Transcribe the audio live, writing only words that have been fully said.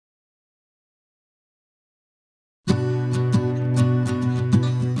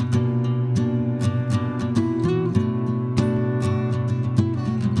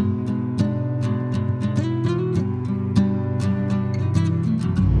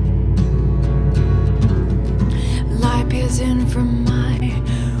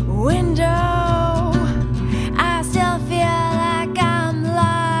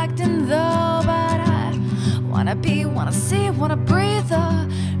wanna see, wanna breathe the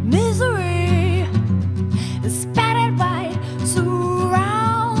misery. The spattered white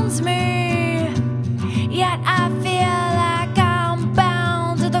surrounds me, yet I feel like I'm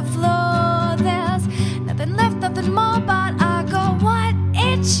bound to the floor. There's nothing left, nothing more, but I go, what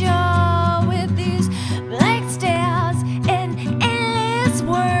it's your with these blank stares and endless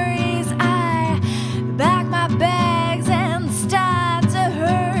worries. I pack my bags and start to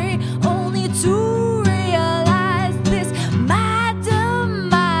hurry, only to realize this, my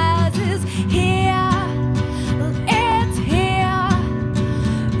demise is here. It's here.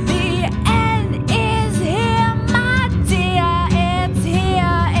 The end is here, my dear. It's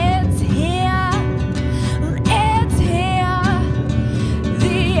here. It's here. It's here.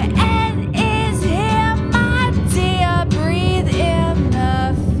 The end is here, my dear. Breathe in the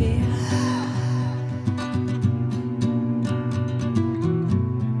fear.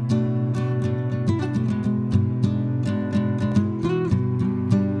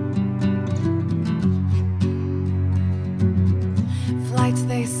 Flights,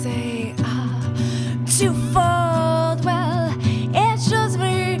 they say, are twofold. Well, it's just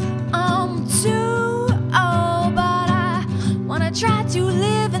me, I'm too old, but I wanna try to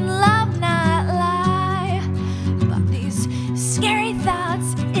live and love, not lie. But these scary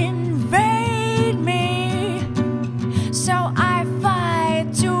thoughts invade me, so I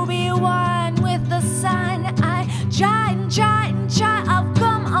fight to be one with the sun. I try and try and try, I've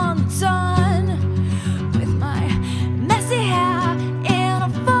come undone with my messy hair in a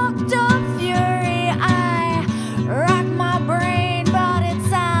fucked up fury. I rack my brain, but it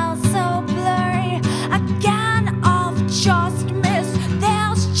sounds so blurry. Again, I've just missed.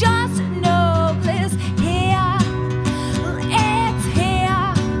 There's just no bliss here. It's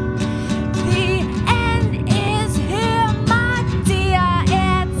here. The end is here, my dear.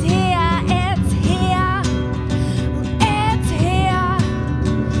 It's here. It's here. It's here.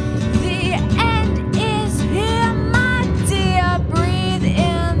 The end is here, my dear. Breathe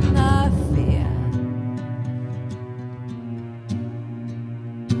in the fear.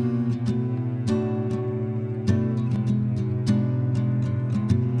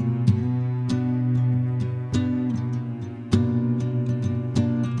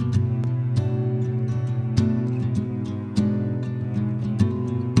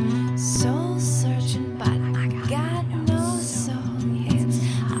 Soul searching, but I got no soul. It's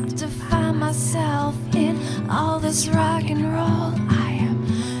hard to find myself in all this rock and roll. I am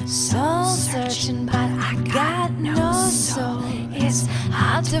soul searching, but I got no soul. It's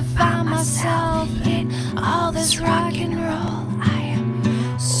hard to find myself in all this rock and roll. I am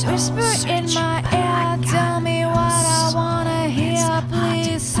whisper in